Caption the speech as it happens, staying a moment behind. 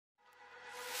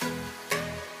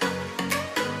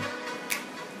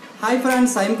Hi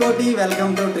friends, I'm Koti.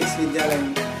 Welcome to Tricks Vidyalayam.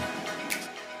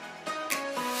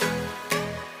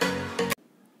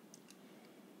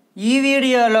 ఈ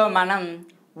వీడియోలో మనం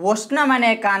ఉష్ణం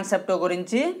అనే కాన్సెప్ట్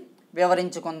గురించి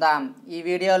వివరించుకుందాం. ఈ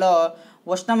వీడియోలో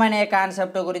ఉష్ణం అనే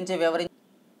కాన్సెప్ట్ గురించి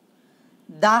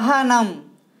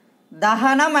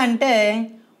దహనం అంటే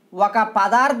ఒక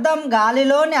పదార్థం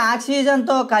గాలిలోని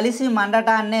ఆక్సిజన్తో కలిసి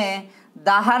మండటాన్నే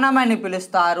దహనం అని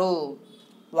పిలుస్తారు.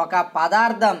 ఒక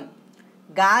పదార్థం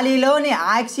గాలిలోని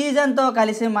ఆక్సిజన్తో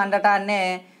కలిసి మండటాన్నే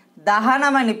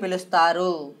దహనం అని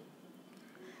పిలుస్తారు.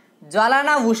 జ్వలన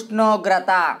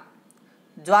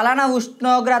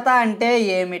ఉష్ణోగ్రత అంటే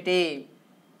ఏమిటి?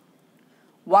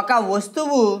 ఒక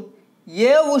వస్తువు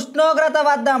ఏ ఉష్ణోగ్రత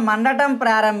వద్ద మండటం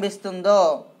ప్రారంభిస్తుందో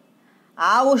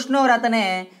ఆ ఉష్ణోగ్రతనే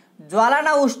జ్వలన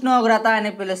ఉష్ణోగ్రత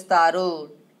అని పిలుస్తారు.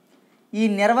 ఈ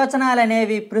నిర్వచనాలు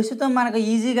అనేవి ప్రస్తుతం మనకు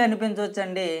ఈజీగా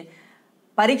అనిపించవచ్చండి.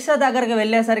 పరీక్ష దగ్గరికి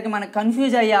వెళ్ళేసరికి మనకు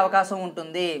కన్ఫ్యూజ్ అయ్యే అవకాశం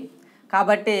ఉంటుంది.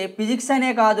 కాబట్టి ఫిజిక్స్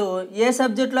అనే కాదు, ఏ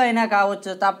సబ్జెక్టులో అయినా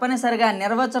కావచ్చు, తప్పనిసరిగా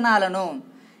నిర్వచనాలను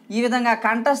ఈ విధంగా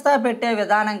కంఠస్థ పెట్టే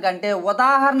విధానం కంటే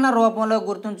ఉదాహరణ రూపంలో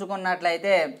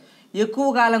గుర్తుంచుకున్నట్లయితే ఎక్కువ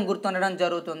కాలం గుర్తుండడం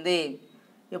జరుగుతుంది.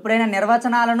 ఎప్పుడైనా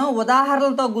నిర్వచనాలను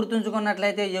ఉదాహరణలతో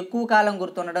గుర్తుంచుకున్నట్లయితే ఎక్కువ కాలం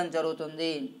గుర్తుండడం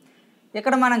జరుగుతుంది.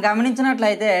 ఇక్కడ మనం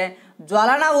గమనించినట్లయితే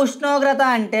జ్వలన ఉష్ణోగ్రత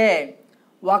అంటే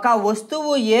ఒక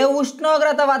వస్తువు ఏ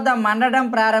ఉష్ణోగ్రత వద్ద మండడం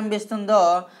ప్రారంభిస్తుందో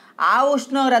ఆ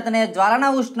ఉష్ణోగ్రతనే జ్వలన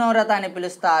ఉష్ణోగ్రత అని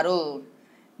పిలుస్తారు.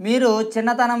 మీరు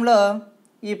చిన్నతనంలో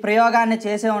ఈ ప్రయోగాన్ని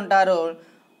చేసే ఉంటారు.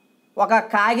 ఒక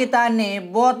కాగితాన్ని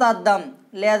భూతద్దం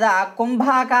లేదా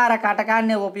కుంభాకార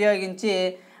కటకాన్ని ఉపయోగించి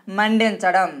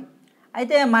మండించడం.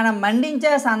 అయితే మనం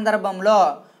మండించే సందర్భంలో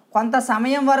కొంత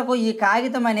సమయం వరకు ఈ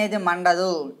కాగితం అనేది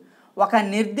మండదు. ఒక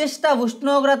నిర్దిష్ట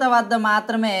ఉష్ణోగ్రత వద్ద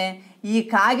మాత్రమే ఈ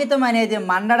కాగితం అనేది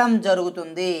మండడం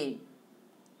జరుగుతుంది.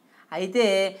 అయితే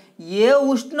ఏ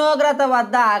ఉష్ణోగ్రత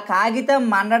వద్ద ఆ కాగితం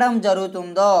మండడం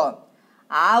జరుగుతుందో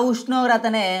ఆ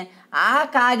ఉష్ణోగ్రతనే ఆ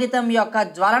కాగితం యొక్క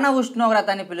జ్వలన ఉష్ణోగ్రత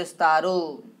అని పిలుస్తారు.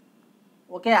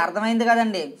 ఓకే, అర్థమైంది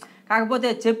కదండి. కాకపోతే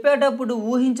చెప్పేటప్పుడు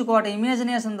ఊహించుకోవటం,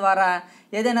 ఇమాజినేషన్ ద్వారా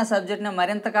ఏదైనా సబ్జెక్ట్ని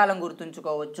మరింత కాలం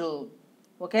గుర్తుంచుకోవచ్చు.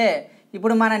 ఓకే,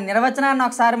 ఇప్పుడు మన నిర్వచనాన్ని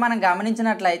ఒకసారి మనం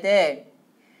గమనించినట్లయితే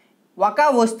ఒక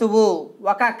వస్తువు,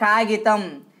 ఒక కాగితం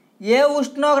ఏ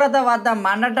ఉష్ణోగ్రత వద్ద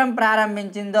మండటం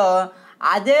ప్రారంభించిందో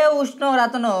అదే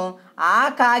ఉష్ణోగ్రతను ఆ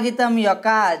కాగితం యొక్క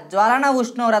జ్వలన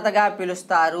ఉష్ణోగ్రతగా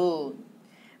పిలుస్తారు.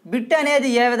 బిట్ అనేది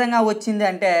ఏ విధంగా వచ్చింది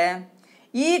అంటే,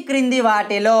 ఈ క్రింది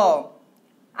వాటిలో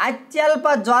అత్యల్ప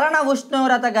జ్వలన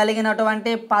ఉష్ణోగ్రత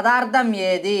కలిగినటువంటి పదార్థం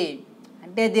ఏది?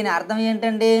 అంటే దీని అర్థం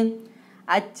ఏంటండి?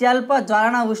 అత్యల్ప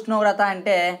జ్వలన ఉష్ణోగ్రత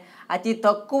అంటే అతి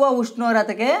తక్కువ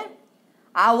ఉష్ణోగ్రతకే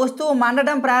ఆ వస్తువు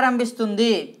మండటం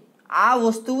ప్రారంభిస్తుంది. ఆ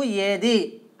వస్తువు ఏది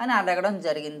అని అడగడం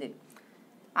జరిగింది.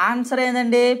 ఆన్సర్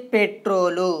ఏంటండి?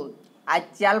 పెట్రోలు.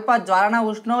 అత్యల్ప జ్వలన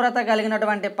ఉష్ణోగ్రత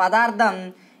కలిగినటువంటి పదార్థం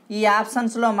ఈ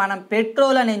ఆప్షన్స్లో మనం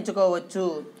పెట్రోల్ అని ఎంచుకోవచ్చు.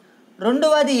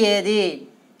 రెండవది ఏది?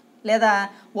 లేదా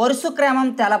వరుస క్రమం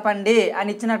తెలపండి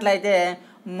అని ఇచ్చినట్లయితే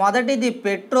మొదటిది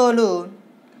పెట్రోలు,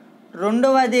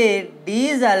 రెండవది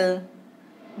డీజిల్,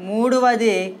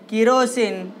 మూడవది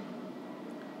కిరోసిన్,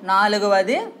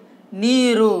 నాలుగవది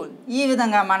నీరు. ఈ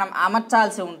విధంగా మనం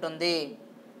అమర్చాల్సి ఉంటుంది.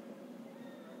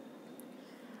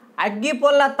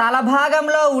 అగ్గిపుల్ల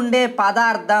తలభాగంలో ఉండే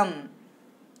పదార్థం.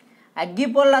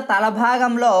 అగ్గిపుల్ల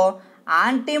తలభాగంలో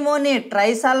యాంటిమోనీ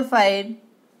ట్రైసల్ఫైడ్,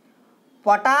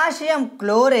 పొటాషియం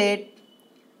క్లోరేట్,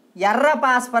 ఎర్ర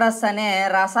ఫాస్ఫరస్ అనే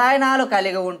రసాయనాలు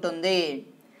కలిగి ఉంటుంది.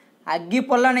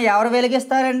 అగ్గిపుల్లను ఎవరు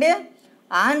వెలిగిస్తారండి?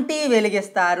 యాంటీ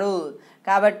వెలిగిస్తారు.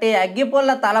 కాబట్టి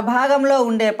అగ్గిపుల్ల తలభాగంలో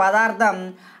ఉండే పదార్థం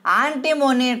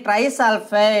యాంటిమోనీ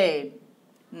ట్రైసల్ఫైడ్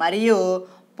మరియు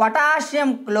పొటాషియం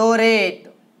క్లోరేట్,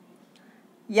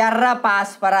 ఎర్ర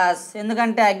ఫాస్ఫరస్.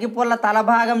 ఎందుకంటే అగ్గిపుల్ల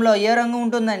తలభాగంలో ఏ రంగు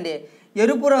ఉంటుందండి?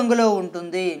 ఎరుపు రంగులో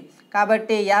ఉంటుంది.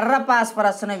 కాబట్టి ఎర్ర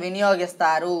ఫాస్ఫరస్ను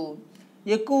వినియోగిస్తారు.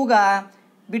 ఎక్కువగా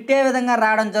బిట్టే విధంగా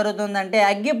రావడం జరుగుతుందంటే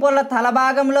అగ్గిపుల్ల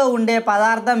తలభాగంలో ఉండే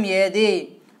పదార్థం ఏది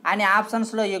అని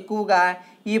ఆప్షన్స్లో ఎక్కువగా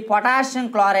ఈ పొటాషియం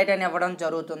క్లోరైట్ అని ఇవ్వడం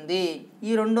జరుగుతుంది.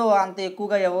 ఈ రెండు అంత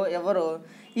ఎక్కువగా ఎవరు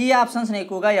ఈ ఆప్షన్స్ని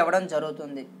ఎక్కువగా ఇవ్వడం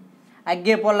జరుగుతుంది.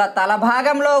 అగ్గిపుల్ల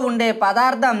తలభాగంలో ఉండే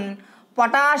పదార్థం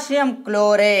పొటాషియం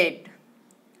క్లోరైట్.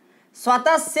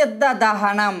 స్వతసిద్ధ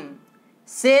దహనం,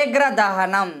 శీఘ్ర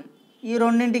దహనం, ఈ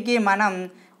రెండింటికి మనం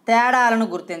తేడాలను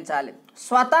గుర్తించాలి.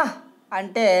 స్వతః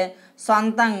అంటే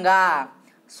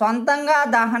సొంతంగా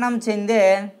దహనం చెందే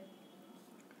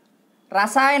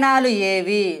రసాయనాలు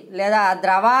ఏవి లేదా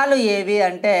ద్రవాలు ఏవి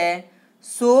అంటే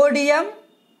సోడియం,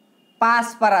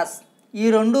 ఫాస్ఫరస్. ఈ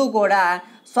రెండు కూడా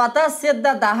స్వతసిద్ధ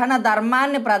దహన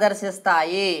ధర్మాన్ని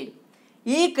ప్రదర్శిస్తాయి.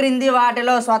 ఈ క్రింది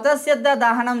వాటిలో స్వతసిద్ధ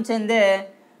దహనం చెందే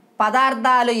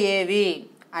పదార్థాలు ఏవి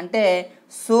అంటే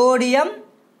సోడియం,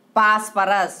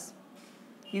 ఫాస్ఫరస్.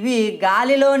 ఇవి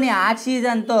గాలిలోని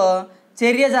ఆక్సిజన్తో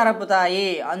చర్య జరుపుతాయి.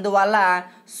 అందువల్ల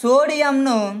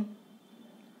సోడియంను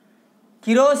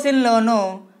కిరోసిన్లోను,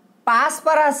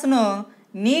 ఫాస్ఫరస్ను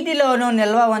నీటిలోనూ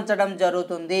నిల్వ ఉంచడం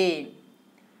జరుగుతుంది.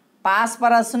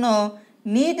 ఫాస్ఫరస్ను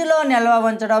నీటిలో నిల్వ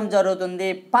ఉంచడం జరుగుతుంది.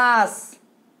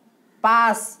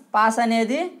 పాస్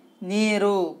అనేది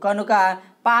నీరు కనుక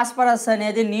ఫాస్ఫరస్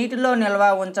అనేది నీటిలో నిల్వ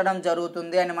ఉంచడం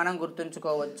జరుగుతుంది అని మనం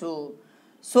గుర్తుంచుకోవచ్చు.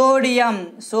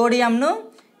 సోడియంను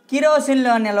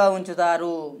కిరోసిన్లో నిల్వ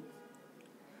ఉంచుతారు.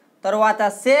 తరువాత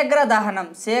శీఘ్ర దహనం.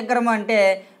 శీఘ్రం అంటే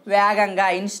వేగంగా,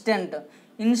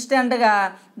 ఇన్స్టెంట్గా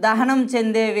దహనం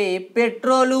చెందేవి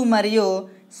పెట్రోలు మరియు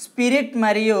స్పిరిట్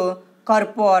మరియు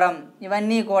కర్పూరం.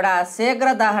 ఇవన్నీ కూడా శీఘ్ర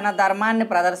దహన ధర్మాన్ని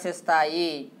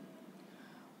ప్రదర్శిస్తాయి.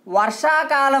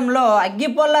 వర్షాకాలంలో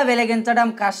అగ్గిపుల్ల వెలిగించడం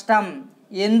కష్టం.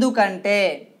 ఎందుకంటే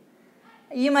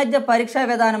ఈ మధ్య పరీక్షా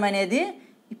విధానం అనేది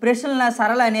ప్రశ్నల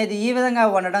సరళ అనేది ఈ విధంగా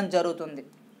ఉండడం జరుగుతుంది.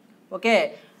 ఓకే,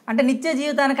 అంటే నిత్య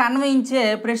జీవితానికి అన్వయించే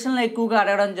ప్రశ్నలు ఎక్కువగా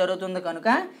అడగడం జరుగుతుంది కనుక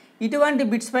ఇటువంటి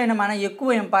బిట్స్ పైన మనం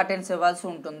ఎక్కువ ఇంపార్టెన్స్ ఇవ్వాల్సి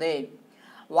ఉంటుంది.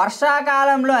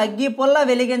 వర్షాకాలంలో అగ్గిపుల్ల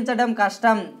వెలిగించడం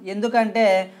కష్టం ఎందుకంటే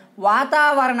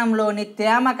వాతావరణంలోని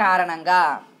తేమ కారణంగా.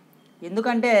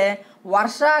 ఎందుకంటే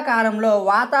వర్షాకాలంలో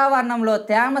వాతావరణంలో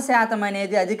తేమ శాతం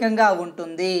అనేది అధికంగా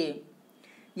ఉంటుంది.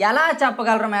 ఎలా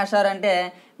చెప్పగలరు మేషారు అంటే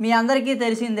మీ అందరికీ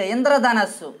తెలిసిందే,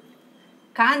 ఇంద్రధనస్సు.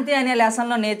 కాంతి అనే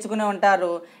లెసన్లో నేర్చుకునే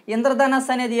ఉంటారు.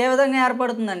 ఇంద్రధనస్సు అనేది ఏ విధంగా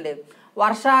ఏర్పడుతుందండి?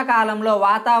 వర్షాకాలంలో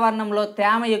వాతావరణంలో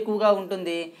తేమ ఎక్కువగా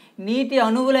ఉంటుంది. నీటి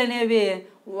అణువులు అనేవి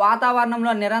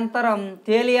వాతావరణంలో నిరంతరం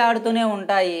తేలియాడుతూనే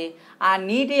ఉంటాయి. ఆ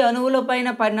నీటి అణువుల పైన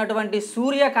పడినటువంటి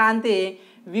సూర్యకాంతి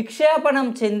విక్షేపణం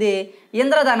చెంది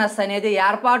ఇంద్రధనస్సు అనేది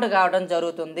ఏర్పాటు కావడం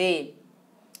జరుగుతుంది.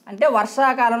 అంటే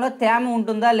వర్షాకాలంలో తేమ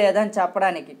ఉంటుందా లేదా అని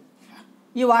చెప్పడానికి.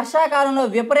 ఈ వర్షాకాలంలో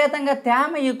విపరీతంగా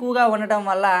తేమ ఎక్కువగా ఉండటం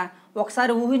వల్ల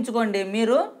ఒకసారి ఊహించుకోండి,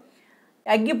 మీరు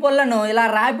అగ్గిపుల్లను ఇలా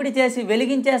రాపిడి చేసి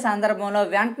వెలిగించే సందర్భంలో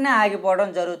వెంటనే ఆగిపోవడం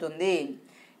జరుగుతుంది.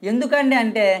 ఎందుకండి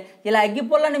అంటే ఇలా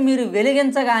అగ్గిపుల్లను మీరు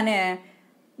వెలిగించగానే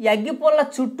ఈ అగ్గిపుల్ల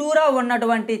చుట్టూరా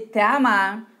ఉన్నటువంటి తేమ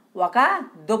ఒక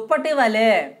దుప్పటి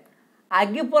వలె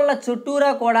అగ్గిపుల్ల చుట్టూరా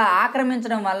కూడా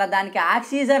ఆక్రమించడం వల్ల దానికి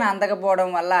ఆక్సిజన్ అందకపోవడం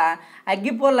వల్ల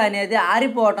అగ్గిపుల్ల అనేది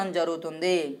ఆరిపోవటం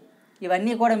జరుగుతుంది.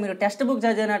 ఇవన్నీ కూడా మీరు టెక్స్ట్ బుక్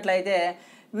చదివినట్లయితే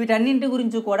వీటన్నింటి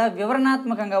గురించి కూడా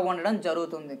వివరణాత్మకంగా ఉండడం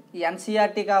జరుగుతుంది. ఈ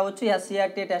ఎన్సీఆర్టీ కావచ్చు,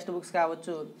 ఎస్సీఆర్టీ టెక్స్ట్ బుక్స్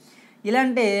కావచ్చు,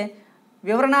 ఇలాంటి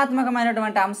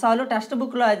వివరణాత్మకమైనటువంటి అంశాలు టెక్స్ట్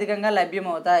బుక్లో అధికంగా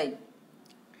లభ్యమవుతాయి.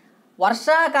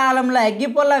 వర్షాకాలంలో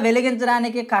అగ్గిపుల్ల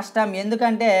వెలిగించడానికి కష్టం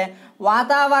ఎందుకంటే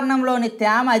వాతావరణంలోని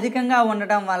తేమ అధికంగా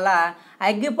ఉండటం వల్ల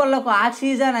అగ్గిపుల్లకు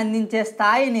ఆక్సిజన్ అందించే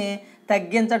స్థాయిని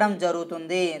తగ్గించడం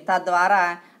జరుగుతుంది. తద్వారా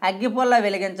అగ్గిపుల్ల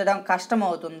వెలిగించడం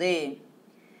కష్టమవుతుంది.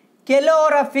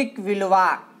 కెలోరఫిక్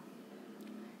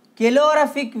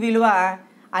విలువ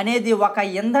అనేది ఒక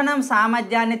ఇంధనం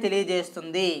సామర్థ్యాన్ని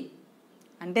తెలియజేస్తుంది.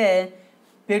 అంటే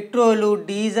పెట్రోలు,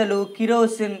 డీజిలు,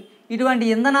 కిరోసిన్ ఇటువంటి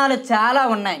ఇంధనాలు చాలా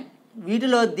ఉన్నాయి.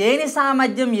 వీటిలో దేని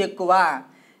సామర్థ్యం ఎక్కువ,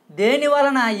 దేని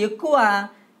వలన ఎక్కువ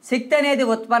శక్తి అనేది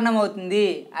ఉత్పన్నమవుతుంది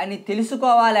అని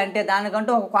తెలుసుకోవాలంటే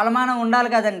దానికంటూ ఒక కొలమానం ఉండాలి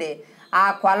కదండి. ఆ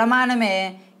కొలమానమే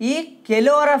ఈ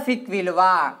కెలోరఫిక్ విలువ.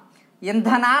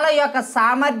 ఇంధనాల యొక్క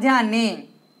సామర్థ్యాన్ని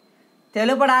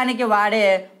తెలుపడానికి వాడే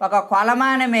ఒక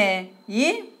కొలమానమే ఈ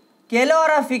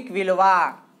కెలోరఫిక్ విలువ.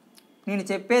 నేను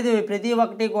చెప్పేది ప్రతి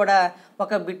ఒక్కటి కూడా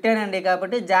ఒక బిట్టేనండి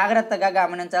కాబట్టి జాగ్రత్తగా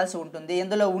గమనించాల్సి ఉంటుంది.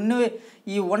 ఇందులో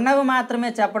ఉన్నవి మాత్రమే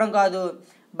చెప్పడం కాదు,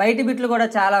 బయటి బిట్లు కూడా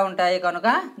చాలా ఉంటాయి కనుక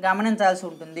గమనించాల్సి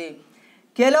ఉంటుంది.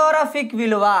 కెలోరఫిక్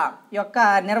విలువ యొక్క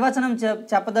నిర్వచనం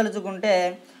చెప్పదలుచుకుంటే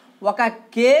ఒక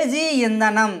కేజీ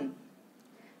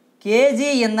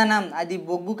ఇంధనం అది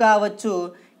బొగ్గు కావచ్చు,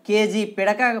 కేజీ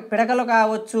పిడకలు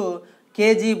కావచ్చు,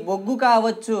 కేజీ బొగ్గు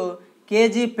కావచ్చు,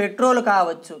 కేజీ పెట్రోల్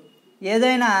కావచ్చు.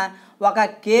 ఏదైనా ఒక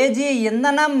కేజీ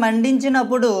ఇంధనం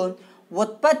మండించినప్పుడు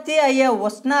ఉత్పత్తి అయ్యే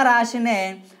ఉష్ణ రాశినే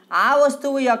ఆ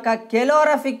వస్తువు యొక్క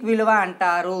కెలోరఫిక్ విలువ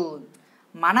అంటారు.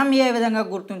 మనం ఏ విధంగా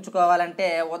గుర్తుంచుకోవాలంటే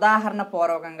ఉదాహరణ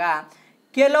పూర్వకంగా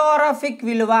కెలోరఫిక్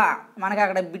విలువ మనకు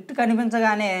అక్కడ బిట్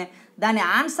కనిపించగానే దాని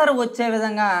ఆన్సర్ వచ్చే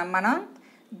విధంగా మనం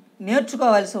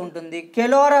నేర్చుకోవాల్సి ఉంటుంది.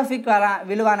 కెలోరఫిక్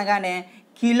విలువ అనగానే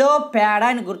కిలో పేడ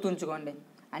అని గుర్తుంచుకోండి.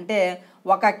 అంటే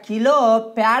ఒక కిలో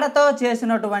పేడతో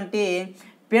చేసినటువంటి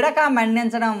పిడక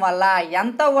మండించడం వల్ల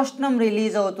ఎంత ఉష్ణం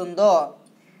రిలీజ్ అవుతుందో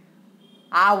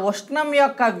ఆ ఉష్ణం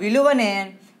యొక్క విలువనే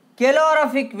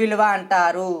కెలోరఫిక్ విలువ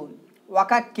అంటారు.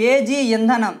 ఒక కేజీ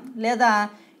ఇంధనం లేదా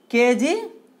కేజీ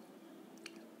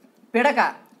పిడక,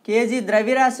 కేజీ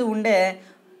ద్రవ్యరాశి ఉండే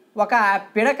ఒక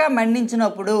పిడక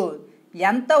మండించినప్పుడు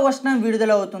ఎంత ఉష్ణం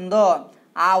విడుదలవుతుందో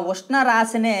ఆ ఉష్ణ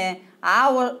రాశినే ఆ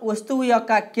వస్తువు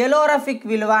యొక్క కెలోరఫిక్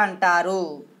విలువ అంటారు.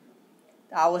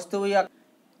 ఆ వస్తువు యొక్క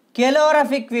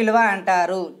కెలోరఫిక్ విలువ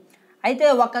అంటారు. అయితే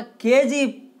 1 కేజీ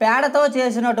పేడతో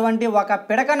చేసినటువంటి ఒక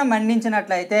పిడకను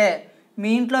మండించినట్లయితే మీ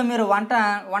ఇంట్లో మీరు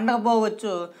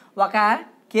వండకపోవచ్చు. 1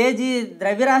 కేజీ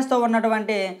ద్రవ్యరాశితో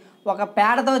ఉన్నటువంటి ఒక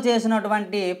పేడతో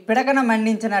చేసినటువంటి పిడకను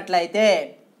మండించినట్లయితే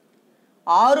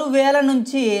 6000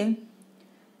 నుంచి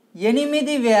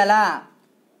 8000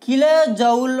 కిలో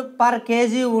జౌల్ పర్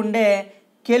కేజీ ఉండే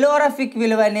కెలోరఫిక్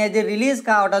విలువ అనేది రిలీజ్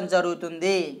కావడం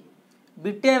జరుగుతుంది.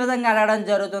 బిట్ ఏ విధంగా అడగడం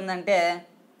జరుగుతుందంటే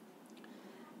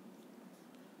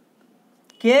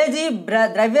కేజీ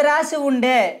ద్రవ్యరాశి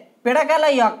ఉండే పిడకల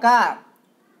యొక్క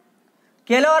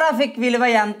కెలోరఫిక్ విలువ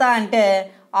ఎంత అంటే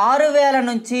 6000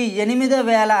 నుంచి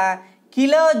 8000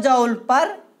 కిలో జౌల్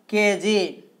పర్ కేజీ.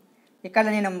 ఇక్కడ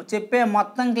నేను చెప్పే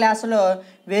మొత్తం క్లాసులో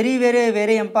వెరీ వెరీ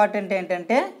వెరీ ఇంపార్టెంట్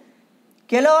ఏంటంటే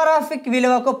కెలోరఫిక్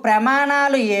విలువకు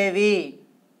ప్రమాణాలు ఏవి?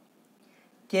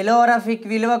 కెలోరఫిక్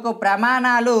విలువకు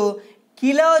ప్రమాణాలు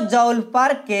కిలో జౌల్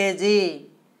పర్ కేజీ.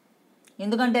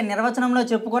 ఎందుకంటే నిర్వచనంలో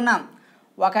చెప్పుకున్నాం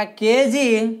 1 కేజీ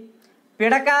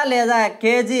పిడక లేదా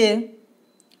కేజీ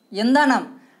ఇంధనం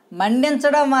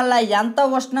మండించడం వల్ల ఎంత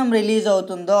ఉష్ణం రిలీజ్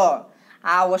అవుతుందో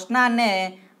ఆ ఉష్ణాన్నే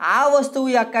ఆ వస్తువు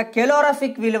యొక్క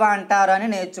కెలోరఫిక్ విలువ అంటారు అని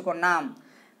నేర్చుకున్నాం.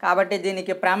 కాబట్టి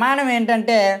దీనికి ప్రమాణం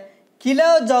ఏంటంటే kilo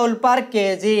joule per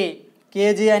KG.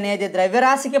 KG అనేది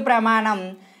ద్రవ్యరాశికి ప్రమాణం,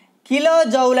 కిలో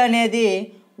జౌల్ అనేది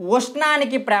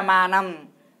ఉష్ణానికి ప్రమాణం.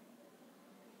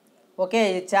 ఓకే,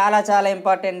 ఇది చాలా చాలా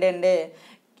ఇంపార్టెంట్ అండి.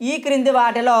 ఈ క్రింది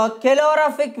వాటిలో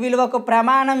కెలోరఫిక్ విలువకు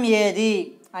ప్రమాణం ఏది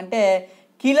అంటే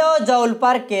kilo joule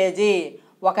per KG.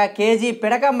 1 KG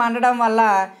పిడక మండడం వల్ల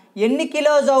ఎన్ని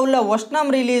కిలో జౌల్ల ఉష్ణం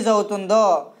రిలీజ్ అవుతుందో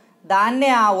దాన్నే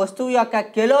ఆ వస్తువు యొక్క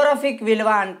కెలోరఫిక్ విలువ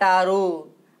అంటారు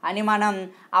అని మనం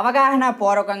అవగాహన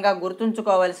పూర్వకంగా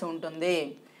గుర్తుంచుకోవాల్సి ఉంటుంది.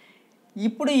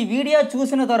 ఇప్పుడు ఈ వీడియో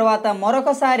చూసిన తర్వాత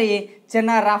మరొకసారి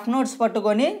చిన్న రఫ్ నోట్స్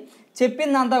పట్టుకొని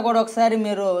చెప్పిందంతా కూడా ఒకసారి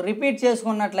మీరు రిపీట్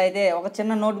చేసుకున్నట్లయితే, ఒక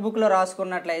చిన్న నోట్బుక్లో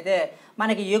రాసుకున్నట్లయితే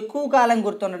మనకి ఎక్కువ కాలం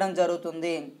గుర్తుండడం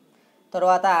జరుగుతుంది.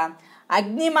 తర్వాత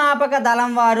అగ్నిమాపక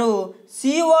దళం వారు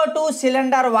CO2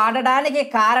 సిలిండర్ వాడడానికి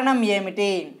కారణం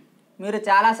ఏమిటి? మీరు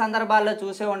చాలా సందర్భాల్లో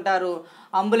చూసే ఉంటారు.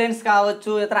 అంబులెన్స్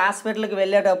కావచ్చు, ఇతర హాస్పిటల్కి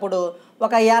వెళ్ళేటప్పుడు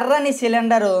ఒక ఎర్రని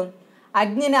సిలిండరు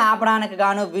అగ్నిని ఆపడానికి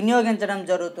గాను వినియోగించడం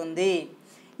జరుగుతుంది.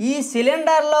 ఈ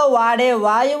సిలిండర్లో వాడే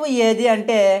వాయువు ఏది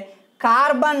అంటే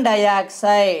కార్బన్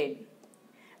డయాక్సైడ్.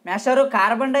 మేషరు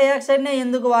కార్బన్ డయాక్సైడ్నే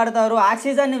ఎందుకు వాడతారు?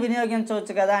 ఆక్సిజన్ని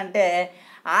వినియోగించవచ్చు కదా అంటే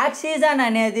ఆక్సిజన్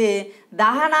అనేది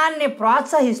దహనాన్ని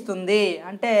ప్రోత్సహిస్తుంది.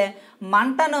 అంటే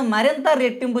మంటను మరింత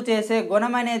రెట్టింపు చేసే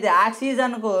గుణం అనేది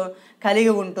ఆక్సిజన్కు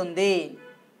కలిగి ఉంటుంది.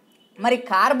 మరి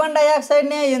కార్బన్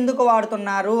డయాక్సైడ్నే ఎందుకు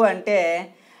వాడుతున్నారు అంటే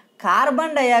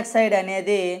కార్బన్ డయాక్సైడ్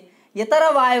అనేది ఇతర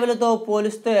వాయువులతో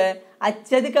పోలిస్తే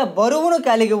అత్యధిక బరువును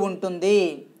కలిగి ఉంటుంది.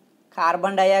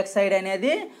 కార్బన్ డయాక్సైడ్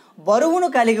అనేది బరువును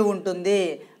కలిగి ఉంటుంది.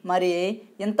 మరి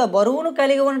ఇంత బరువును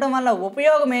కలిగి ఉండడం వల్ల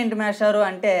ఉపయోగం ఏంటి మేషారు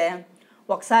అంటే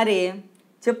ఒకసారి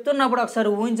చెప్తున్నప్పుడు ఒకసారి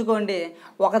ఊహించుకోండి.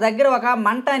 ఒక దగ్గర ఒక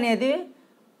మంట అనేది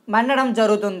మండడం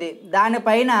జరుగుతుంది.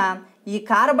 దానిపైన ఈ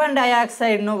కార్బన్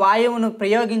డయాక్సైడ్ను వాయువును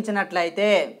ప్రయోగించినట్లయితే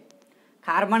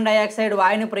కార్బన్ డయాక్సైడ్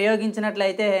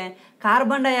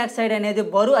అనేది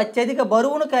అత్యధిక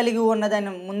బరువును కలిగి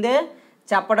ఉన్నదని ముందే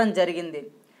చెప్పడం జరిగింది.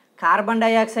 కార్బన్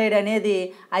డయాక్సైడ్ అనేది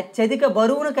అత్యధిక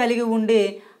బరువును కలిగి ఉండి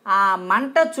ఆ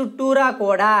మంట చుట్టూరా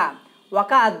కూడా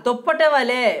ఒక దుప్పటి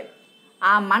వలె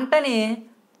ఆ మంటని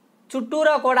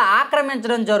చుట్టూరా కూడా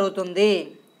ఆక్రమించడం జరుగుతుంది.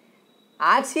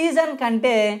 ఆక్సిజన్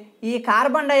కంటే ఈ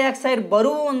కార్బన్ డయాక్సైడ్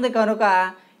బరువు ఉంది కనుక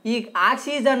ఈ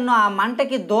ఆక్సిజన్ను ఆ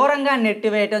మంటకి దూరంగా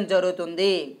నెట్టివేయటం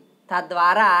జరుగుతుంది.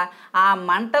 తద్వారా ఆ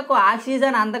మంటకు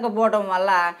ఆక్సిజన్ అందకపోవడం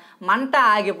వల్ల మంట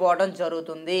ఆగిపోవడం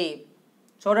జరుగుతుంది.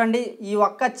 చూడండి, ఈ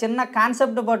ఒక్క చిన్న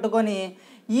కాన్సెప్ట్ పట్టుకొని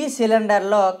ఈ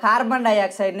సిలిండర్లో కార్బన్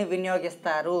డయాక్సైడ్ని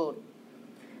వినియోగిస్తారు.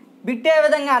 బిట్టే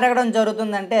విధంగా అడగడం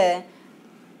జరుగుతుందంటే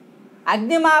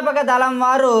అగ్నిమాపక దళం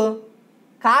వారు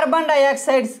కార్బన్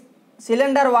డయాక్సైడ్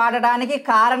సిలిండర్ వాడడానికి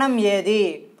కారణం ఏది?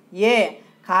 ఏ,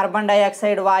 కార్బన్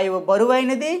డయాక్సైడ్ వాయువు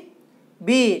బరువైనది.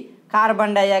 B,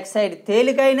 carbon dioxide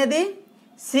తేలికైనది.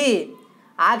 C,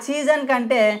 oxygen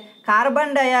కంటే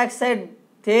కార్బన్ డయాక్సైడ్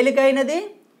తేలికైనది.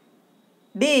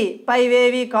 డి,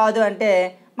 పైవేవి కాదు అంటే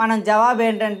మనం జవాబు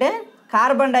ఏంటంటే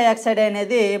కార్బన్ డయాక్సైడ్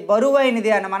అనేది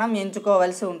బరువైనది అని మనం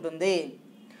ఎంచుకోవాల్సి ఉంటుంది.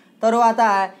 తరువాత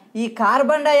ఈ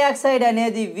కార్బన్ డయాక్సైడ్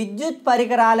అనేది విద్యుత్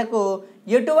పరికరాలకు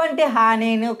ఎటువంటి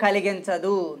హానిని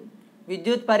కలిగించదు.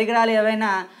 విద్యుత్ పరికరాలు ఏవైనా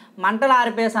మంటలు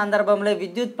ఆర్పే సందర్భంలో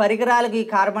విద్యుత్ పరికరాలకు ఈ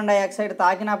కార్బన్ డయాక్సైడ్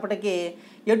తాకినప్పటికీ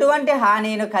ఎటువంటి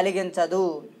హానిని కలిగించదు.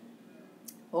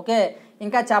 ఓకే,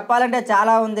 ఇంకా చెప్పాలంటే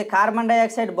చాలా ఉంది. కార్బన్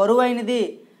డయాక్సైడ్ బరువైనది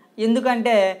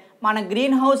ఎందుకంటే మన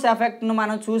గ్రీన్ హౌస్ ఎఫెక్ట్ను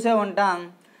మనం చూసే ఉంటాం.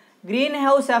 గ్రీన్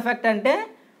హౌస్ ఎఫెక్ట్ అంటే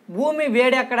భూమి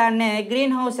వేడెక్కడాన్నే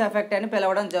గ్రీన్ హౌస్ ఎఫెక్ట్ అని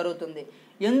పిలవడం జరుగుతుంది.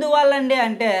 ఎందువల్లండి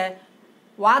అంటే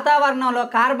వాతావరణంలో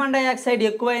కార్బన్ డైఆక్సైడ్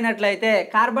ఎక్కువైనట్లయితే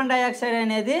కార్బన్ డైఆక్సైడ్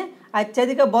అనేది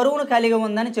అత్యధిక బరువును కలిగి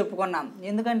ఉందని చెప్పుకున్నాం.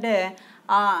 ఎందుకంటే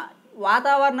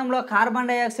వాతావరణంలో కార్బన్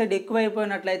డైఆక్సైడ్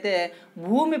ఎక్కువైపోయినట్లయితే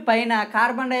భూమి పైన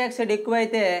కార్బన్ డైఆక్సైడ్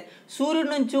ఎక్కువైతే సూర్యుడి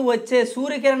నుంచి వచ్చే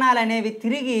సూర్యకిరణాలు అనేవి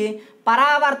తిరిగి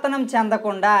పరావర్తనం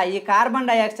చెందకుండా ఈ కార్బన్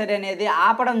డైఆక్సైడ్ అనేది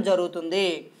ఆపడం జరుగుతుంది.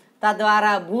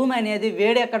 తద్వారా భూమి అనేది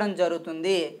వేడెక్కడం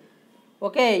జరుగుతుంది.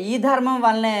 ఓకే, ఈ ధర్మం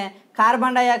వల్లనే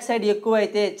కార్బన్ డైఆక్సైడ్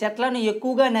ఎక్కువైతే చెట్లను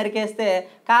ఎక్కువగా నరికేస్తే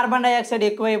కార్బన్ డైఆక్సైడ్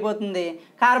ఎక్కువైపోతుంది.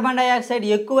 కార్బన్ డైఆక్సైడ్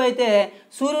ఎక్కువైతే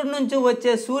సూర్యుడి నుంచి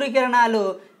వచ్చే సూర్యకిరణాలు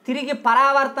తిరిగి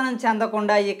పరావర్తనం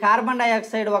చెందకుండా ఈ కార్బన్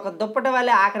డైఆక్సైడ్ ఒక దుప్పటి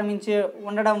వల్లే ఆక్రమించి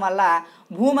ఉండడం వల్ల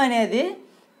భూమి అనేది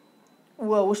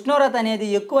ఉష్ణోగ్రత అనేది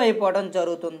ఎక్కువ అయిపోవడం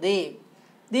జరుగుతుంది.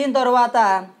 దీని తర్వాత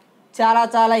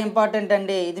చాలా ఇంపార్టెంట్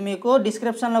అండి, ఇది మీకు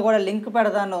డిస్క్రిప్షన్లో కూడా లింక్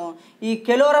పెడతాను. ఈ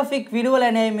కెలోరఫిక్ విలువలు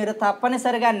అనేవి మీరు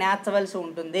తప్పనిసరిగా నేర్చవలసి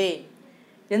ఉంటుంది.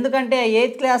 ఎందుకంటే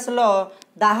 8th క్లాస్లో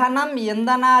దహనం,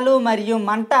 ఇంధనాలు మరియు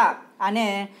మంట అనే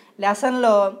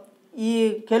లెసన్లో ఈ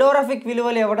కెలోరఫిక్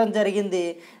విలువలు ఇవ్వడం జరిగింది.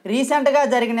 రీసెంట్గా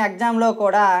జరిగిన ఎగ్జామ్లో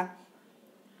కూడా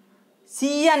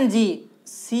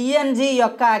సిఎన్జి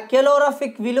యొక్క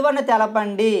కెలోరఫిక్ విలువను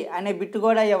తెలపండి అనే బిట్టు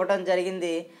కూడా ఇవ్వడం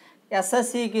జరిగింది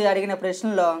ఎస్ఎస్సికి అడిగిన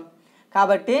ప్రశ్నలో.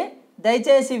 కాబట్టి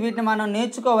దయచేసి వీటిని మనం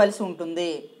నేర్చుకోవలసి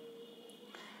ఉంటుంది.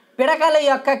 పిడకల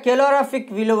యొక్క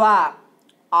కెలోరఫిక్ విలువ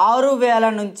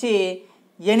 6000 నుంచి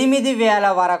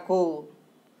 8000 వరకు.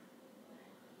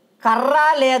 కర్ర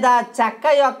లేదా చెక్క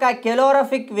యొక్క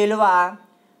కెలోరఫిక్ విలువ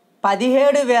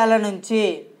 17,000 నుంచి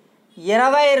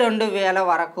 22,000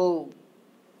 వరకు.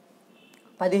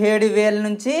 17,000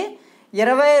 నుంచి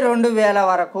 22,000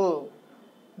 వరకు.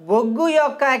 బొగ్గు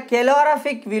యొక్క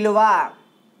కెలోరఫిక్ విలువ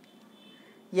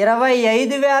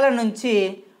 25,000 నుంచి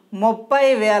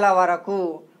 30,000 వరకు.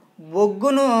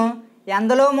 బొగ్గును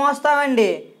ఎందులో మోస్తామండి?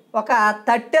 ఒక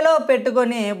తట్టెలో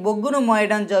పెట్టుకొని బొగ్గును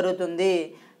మోయడం జరుగుతుంది.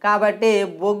 కాబట్టి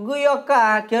బొగ్గు యొక్క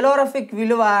కెలోరఫిక్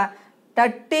విలువ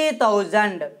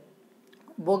 30,000.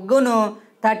 బొగ్గును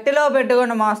తట్టెలో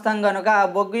పెట్టుకొని మోస్తాం కనుక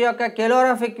బొగ్గు యొక్క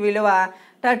కెలోరఫిక్ విలువ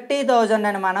 30,000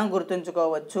 అని మనం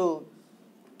గుర్తుంచుకోవచ్చు.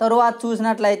 తరువాత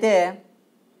చూసినట్లయితే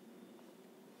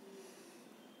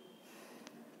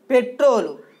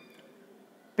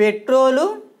పెట్రోలు,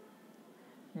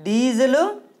 డీజిలు,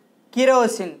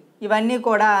 కిరోసిన్ ఇవన్నీ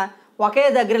కూడా ఒకే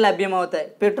దగ్గర లభ్యమవుతాయి.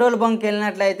 పెట్రోల్ బంక్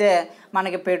వెళ్ళినట్లయితే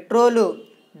మనకి పెట్రోలు,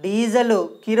 డీజిల్,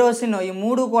 కిరోసిన్ ఈ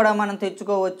 3 కూడా మనం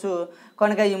తెచ్చుకోవచ్చు.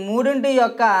 కనుక ఈ మూడింటి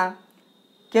యొక్క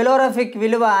కెలోరఫిక్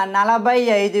విలువ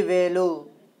 45,000.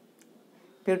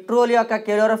 పెట్రోల్ యొక్క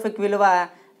కెలోరఫిక్ విలువ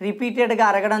రిపీటెడ్గా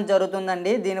అడగడం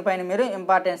జరుగుతుందండి, దీనిపైన మీరు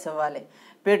ఇంపార్టెన్స్ ఇవ్వాలి.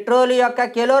 పెట్రోల్ యొక్క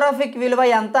కెలోరఫిక్ విలువ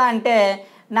ఎంత అంటే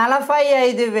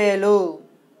 45,000.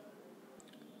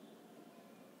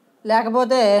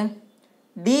 లేకపోతే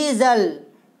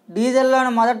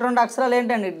డీజిల్లోని మొదటి 2 అక్షరాలు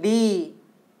ఏంటండి?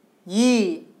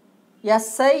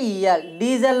 DESIL.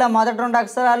 డీజిల్లో మొదటి 2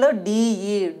 అక్షరాలు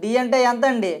DE. డి అంటే ఎంత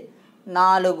అండి?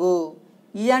 4.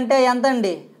 ఈ అంటే ఎంత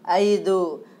అండి? 5.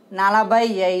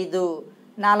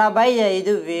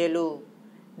 45,000.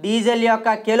 డీజిల్ యొక్క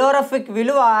కెలోరఫిక్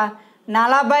విలువ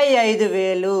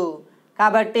 45,000.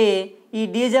 కాబట్టి ఈ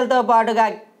డీజిల్తో పాటుగా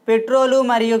పెట్రోలు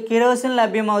మరియు కిరోసిన్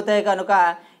లభ్యమవుతాయి కనుక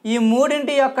ఈ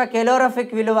మూడింటి యొక్క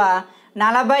కెలోరఫిక్ విలువ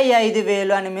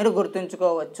 45,000 అని మీరు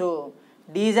గుర్తుంచుకోవచ్చు.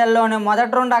 డీజిల్లోని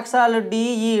మొదటి 2 అక్షరాలు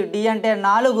DE. డి అంటే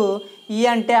 4, ఈ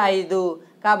అంటే 5.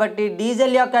 కాబట్టి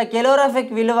డీజిల్ యొక్క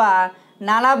కెలోరఫిక్ విలువ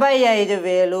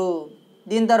 45,000.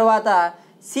 దీని తర్వాత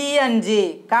సిఎన్జి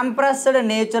కంప్రెస్డ్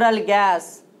నేచురల్ గ్యాస్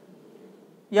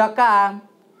యొక్క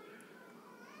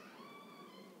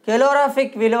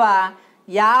కెలోరఫిక్ విలువ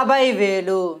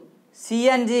 50,000.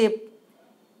 సిఎన్జి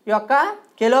యొక్క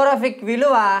కెలోరఫిక్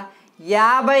విలువ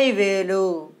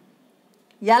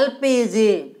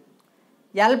 50,000.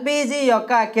 ఎల్పిజి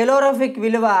యొక్క కెలోరఫిక్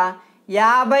విలువ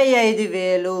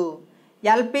 55,000.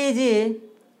 ఎల్పిజి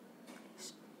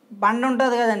బండ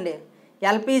ఉంటుంది కదండి,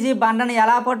 ఎల్పిజి బండను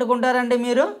ఎలా పట్టుకుంటారండి?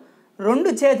 మీరు 2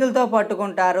 చేతులతో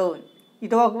పట్టుకుంటారు.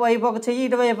 ఇటువైపు ఒక చెయ్యి,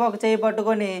 ఇటువైపు ఒక చెయ్యి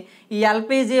పట్టుకొని ఈ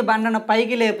ఎల్పిజి బండను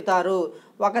పైకి లేపుతారు.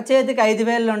 ఒక చేతికి 5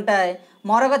 వేళ్ళు ఉంటాయి,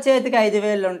 మరొక చేతికి 5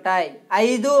 వేళ్ళు ఉంటాయి.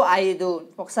 5, 5.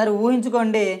 ఒకసారి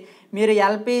ఊహించుకోండి, మీరు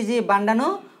ఎల్పిజి బండను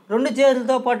 2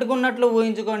 చేతులతో పట్టుకున్నట్లు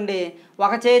ఊహించుకోండి.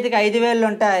 ఒక చేతికి 5 వేళ్ళు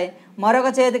ఉంటాయి, మరొక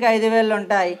చేతికి 5 వేళ్ళు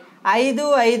ఉంటాయి. 5,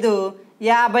 5,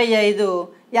 55.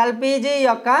 ఎల్పిజి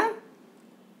యొక్క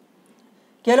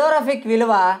కెలోరఫిక్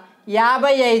విలువ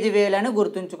 55,000 అని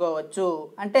గుర్తుంచుకోవచ్చు.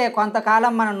 అంటే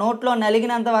కొంతకాలం మన నోట్లో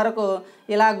నలిగినంత వరకు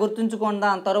ఇలా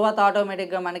గుర్తుంచుకుందాం, తరువాత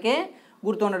ఆటోమేటిక్గా మనకి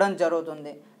గుర్తుండడం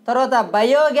జరుగుతుంది. తర్వాత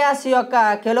బయోగ్యాస్ యొక్క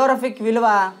కెలోరిఫిక్ విలువ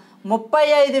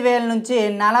 35,000 నుంచి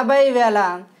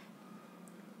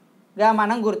 40,000గా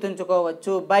మనం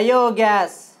గుర్తుంచుకోవచ్చు.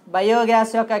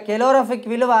 బయోగ్యాస్ యొక్క కెలోరిఫిక్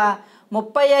విలువ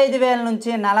 35,000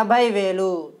 నుంచి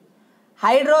 40,000.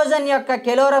 హైడ్రోజన్ యొక్క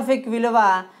కెలోరిఫిక్ విలువ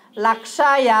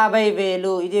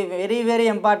 150,000. ఇది వెరీ వెరీ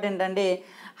ఇంపార్టెంట్ అండి.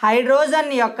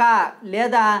 హైడ్రోజన్ యొక్క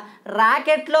లేదా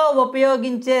రాకెట్లో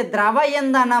ఉపయోగించే ద్రవ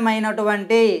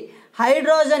ఇంధనమైనటువంటి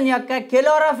హైడ్రోజన్ యొక్క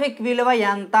కెలోరిఫిక్ విలువ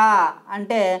ఎంత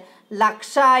అంటే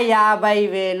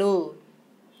 150,000.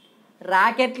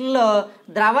 రాకెట్లలో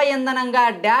ద్రవ ఇంధనంగా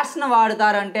డాష్ను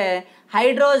వాడుతారంటే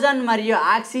హైడ్రోజన్ మరియు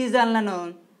ఆక్సిజన్లను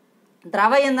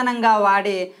ద్రవ ఇంధనంగా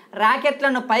వాడి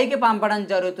రాకెట్లను పైకి పంపడం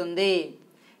జరుగుతుంది.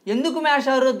 ఎందుకు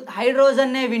మేషారు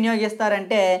హైడ్రోజన్నే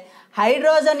వినియోగిస్తారంటే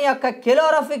హైడ్రోజన్ యొక్క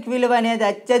కెలోరిఫిక్ విలువ అనేది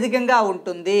అత్యధికంగా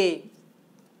ఉంటుంది.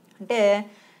 అంటే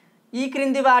ఈ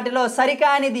క్రింది వాటిలో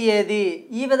సరికానిది ఏది?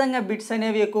 ఈ విధంగా బిట్స్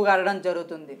అనేవి ఎక్కువగా అడగడం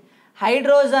జరుగుతుంది.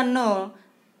 హైడ్రోజన్ను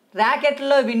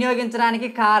రాకెట్లో వినియోగించడానికి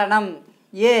కారణం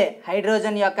ఏ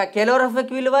హైడ్రోజన్ యొక్క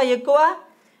కెలోరిఫిక్ విలువ ఎక్కువ,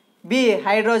 బి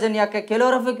హైడ్రోజన్ యొక్క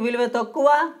కెలోరిఫిక్ విలువ తక్కువ.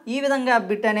 ఈ విధంగా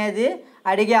బిట్ అనేది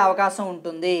అడిగే అవకాశం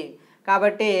ఉంటుంది.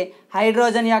 కాబట్టి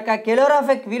హైడ్రోజన్ యొక్క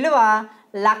కెలోరిఫిక్ విలువ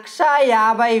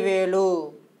 150,000.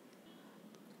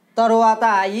 తరువాత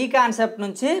ఈ కాన్సెప్ట్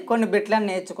నుంచి కొన్ని బిట్లను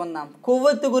నేర్చుకుందాం.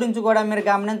 కొవ్వొత్తు గురించి కూడా మీరు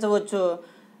గమనించవచ్చు.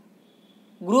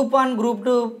 గ్రూప్ 1 గ్రూప్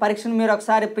 2 పరీక్షను మీరు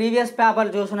ఒకసారి ప్రీవియస్ పేపర్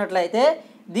చూసినట్లయితే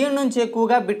దీని నుంచి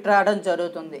ఎక్కువగా బిట్ రావడం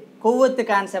జరుగుతుంది. కొవ్వొత్తి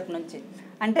కాన్సెప్ట్ నుంచి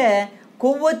అంటే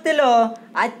కొవ్వొత్తిలో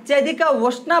అత్యధిక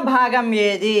ఉష్ణ భాగం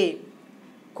ఏది?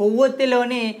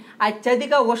 కొవ్వొత్తిలోని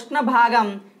అత్యధిక ఉష్ణ భాగం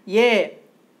ఏ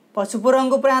పసుపు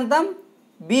రంగు ప్రాంతం,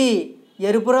 బి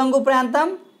ఎరుపు రంగు ప్రాంతం,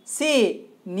 సి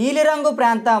నీలిరంగు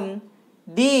ప్రాంతం,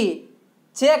 డి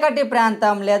చీకటి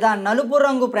ప్రాంతం లేదా నలుపు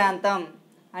రంగు ప్రాంతం.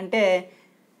 అంటే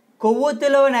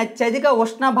కొవ్వొత్తిలోని అత్యధిక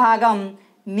ఉష్ణ భాగం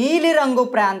నీలిరంగు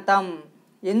ప్రాంతం.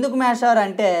 ఎందుకు మేషారు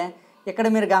అంటే ఇక్కడ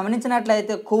మీరు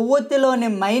గమనించినట్లయితే కొవ్వొత్తిలోని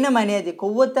మైనం అనేది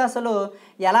కొవ్వొత్తి అసలు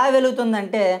ఎలా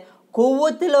వెలుగుతుందంటే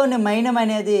కొవ్వొత్తిలోని మైనం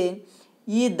అనేది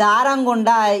ఈ దారం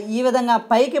గుండా ఈ విధంగా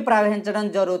పైకి ప్రవహించడం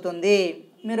జరుగుతుంది.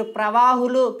 మీరు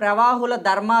ప్రవాహుల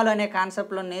ధర్మాలు అనే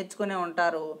కాన్సెప్ట్లో నేర్చుకునే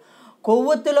ఉంటారు.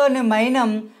 కొవ్వొత్తిలోని మైనం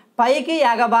పైకి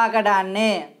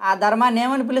ఎగబాకడాన్నే ఆ ధర్మాన్ని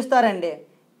ఏమని పిలుస్తారండి?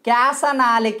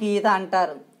 కేశనాళికీయత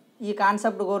అంటారు. ఈ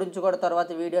కాన్సెప్ట్ గురించి కూడా తర్వాత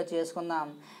వీడియో చేసుకుందాం.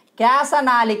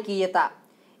 కేశనాళికీయత.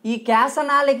 ఈ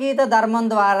కేశనాళికీయత ధర్మం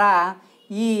ద్వారా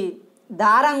ఈ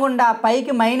దారం గుండా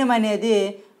పైకి మైనం అనేది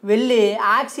వెళ్ళి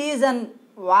ఆక్సిజన్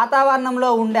వాతావరణంలో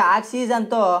ఉండే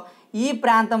ఆక్సిజన్తో ఈ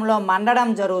ప్రాంతంలో మండడం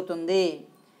జరుగుతుంది.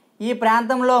 ఈ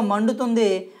ప్రాంతంలో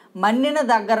మండుతుంది. మండిన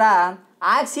దగ్గర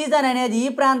ఆక్సిజన్ అనేది ఈ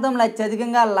ప్రాంతంలో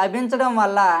అత్యధికంగా లభించడం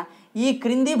వల్ల ఈ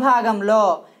క్రింది భాగంలో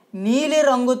నీలి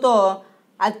రంగుతో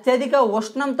అత్యధిక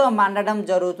ఉష్ణంతో మండడం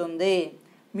జరుగుతుంది.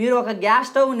 మీరు ఒక గ్యాస్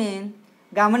స్టవ్ని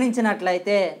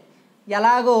గమనించినట్లయితే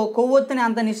ఎలాగో కొవ్వొత్తిని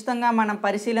అంత నిశ్చితంగా మనం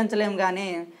పరిశీలించలేం, కానీ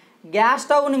గ్యాస్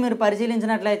స్టవ్ని మీరు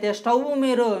పరిశీలించినట్లయితే స్టవ్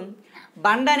మీరు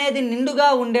బండ అనేది నిండుగా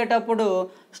ఉండేటప్పుడు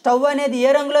స్టవ్ అనేది ఏ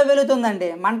రంగులో వెలుగుతుందండి?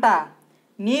 మంట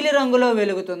నీలి రంగులో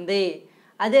వెలుగుతుంది.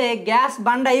 అదే గ్యాస్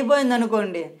బండ అయిపోయింది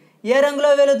అనుకోండి, ఏ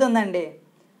రంగులో వెలుగుతుందండి?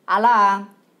 అలా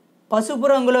పసుపు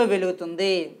రంగులో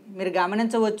వెలుగుతుంది. మీరు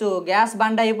గమనించవచ్చు, గ్యాస్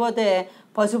బండ అయిపోతే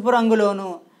పసుపు రంగులోను,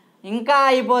 ఇంకా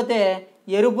అయిపోతే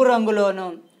ఎరుపు రంగులోను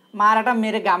మారటం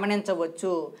మీరు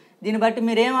గమనించవచ్చు. దీన్ని బట్టి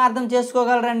మీరేం అర్థం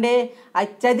చేసుకోగలరండి?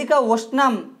 అత్యధిక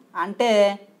ఉష్ణం అంటే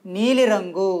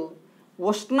నీలిరంగు,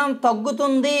 ఉష్ణం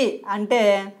తగ్గుతుంది అంటే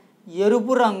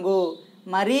ఎరుపు రంగు,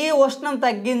 మరీ ఉష్ణం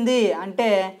తగ్గింది అంటే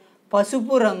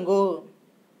పసుపు రంగు.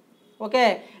 ఓకే,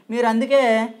 మీరు అందుకే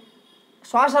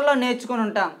సోషల్లో నేర్చుకుని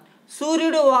ఉంటాం,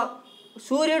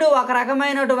 సూర్యుడు ఒక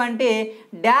రకమైనటువంటి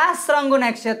డాష్ రంగు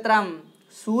నక్షత్రం.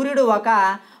 సూర్యుడు ఒక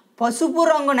పసుపు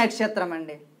రంగు నక్షత్రం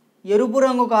అండి, ఎరుపు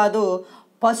రంగు కాదు,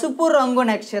 పసుపు రంగు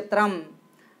నక్షత్రం.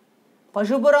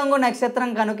 పసుపు రంగు నక్షత్రం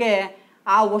కనుకే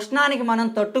ఆ ఉష్ణానికి మనం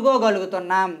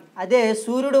తట్టుకోగలుగుతున్నాం. అదే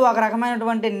సూర్యుడు ఒక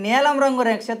రకమైనటువంటి నీలం రంగు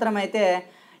నక్షత్రం అయితే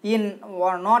ఈ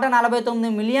 149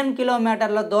 మిలియన్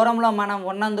కిలోమీటర్ల దూరంలో మనం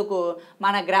ఉన్నందుకు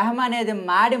మన గ్రహం అనేది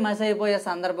మాడి మసైపోయే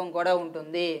సందర్భం కూడా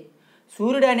ఉంటుంది.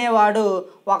 సూర్యుడు అనేవాడు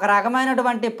ఒక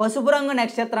రకమైనటువంటి పసుపు రంగు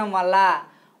నక్షత్రం వల్ల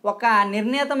ఒక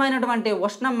నిర్ణీతమైనటువంటి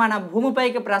ఉష్ణం మన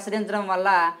భూమిపైకి ప్రసరించడం వల్ల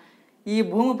ఈ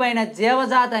భూమిపైన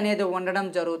జీవజాతి అనేది ఉండడం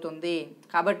జరుగుతుంది.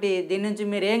 కాబట్టి దీని నుంచి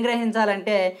మీరు ఏం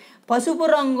గ్రహించాలంటే పసుపు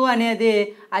రంగు అనేది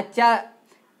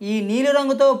ఈ నీలి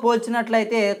రంగుతో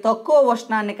పోల్చినట్లయితే తక్కువ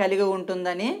ఉష్ణాన్ని కలిగి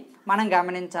ఉంటుందని మనం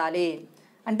గమనించాలి.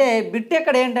 అంటే బిట్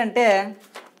ఇక్కడ ఏంటంటే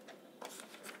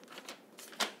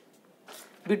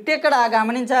బిట్ ఇక్కడ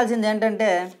గమనించాల్సింది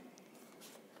ఏంటంటే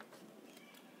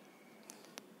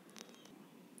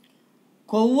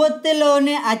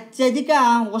కొవ్వొత్తిలోని అత్యధిక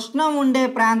ఉష్ణం ఉండే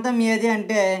ప్రాంతం ఏది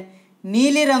అంటే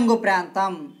నీలిరంగు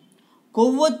ప్రాంతం.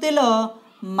 కొవ్వొత్తిలో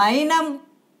మైనం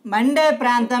మండే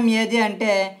ప్రాంతం ఏది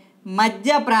అంటే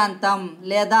మధ్య ప్రాంతం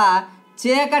లేదా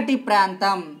చీకటి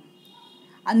ప్రాంతం.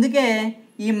 అందుకే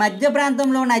ఈ మధ్య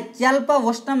ప్రాంతంలోని అత్యల్ప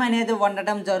ఉష్ణం అనేది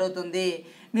ఉండటం జరుగుతుంది.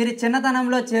 మీరు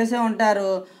చిన్నతనంలో చేసే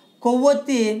ఉంటారు,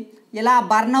 కొవ్వొత్తి ఇలా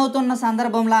బర్న్ అవుతున్న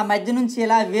సందర్భంలో ఆ మధ్య నుంచి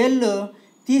ఇలా వేళ్ళు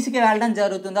తీసుకువెళ్ళడం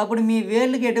జరుగుతుంది. అప్పుడు మీ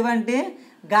వేళ్ళకి ఎటువంటి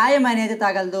గాయం అనేది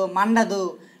తగలదు, మండదు.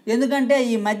 ఎందుకంటే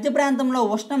ఈ మధ్య ప్రాంతంలో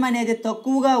ఉష్ణం అనేది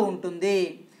తక్కువగా ఉంటుంది.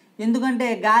 ఎందుకంటే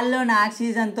గాలిలోని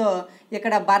ఆక్సిజన్తో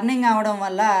ఇక్కడ బర్నింగ్ అవ్వడం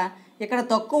వల్ల ఇక్కడ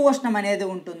తక్కువ ఉష్ణం అనేది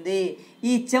ఉంటుంది.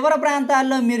 ఈ చివరి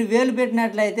ప్రాంతాల్లో మీరు వేలు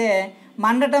పెట్టినట్లయితే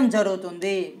మండటం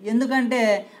జరుగుతుంది. ఎందుకంటే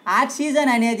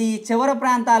ఆక్సిజన్ అనేది ఈ చివరి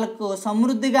ప్రాంతాలకు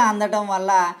సమృద్ధిగా అందటం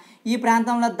వల్ల ఈ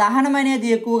ప్రాంతంలో దహనం అనేది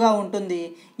ఎక్కువగా ఉంటుంది.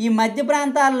 ఈ మధ్య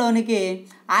ప్రాంతాల్లోనికి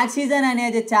ఆక్సిజన్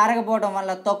అనేది చేరకపోవడం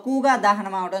వల్ల తక్కువగా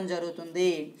దహనం అవడం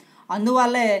జరుగుతుంది.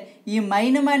 అందువల్లే ఈ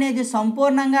మైనం అనేది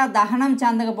సంపూర్ణంగా దహనం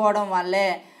చెందకపోవడం వల్లే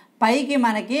పైకి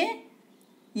మనకి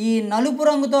ఈ నలుపు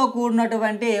రంగుతో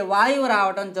కూడినటువంటి వాయువు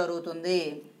రావడం జరుగుతుంది.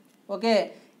 ఓకే,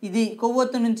 ఇది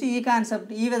కొవ్వొత్తు నుంచి ఈ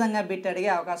కాన్సెప్ట్ ఈ విధంగా బిట్ అడిగే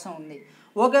అవకాశం ఉంది.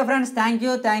 Okay friends, thank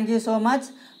you so much.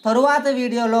 తరువాత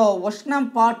వీడియోలో ఉష్ణం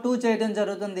పార్ట్ 2 చేయడం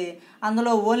జరుగుతుంది.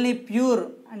 అందులో ఓన్లీ ప్యూర్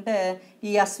అంటే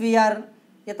ఈ ఎస్విఆర్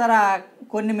ఇతర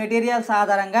కొన్ని మెటీరియల్స్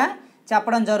ఆధారంగా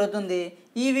చెప్పడం జరుగుతుంది.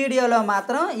 ఈ వీడియోలో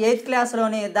మాత్రం 8th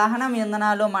క్లాస్లోని దహనం,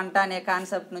 ఇంధనాలు, మంట అనే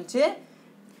కాన్సెప్ట్ నుంచి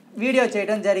వీడియో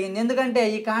చేయడం జరిగింది. ఎందుకంటే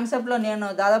ఈ కాన్సెప్ట్లో నేను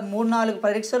దాదాపు 3-4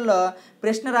 పరీక్షల్లో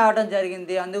ప్రశ్న రావడం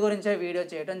జరిగింది, అందు గురించే వీడియో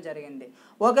చేయడం జరిగింది.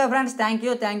 Okay friends,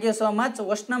 thank you so much.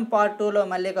 ఉష్ణం part 2లో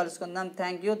మళ్ళీ కలుసుకుందాం.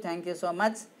 Thank you so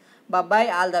much. Bye,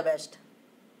 all the best.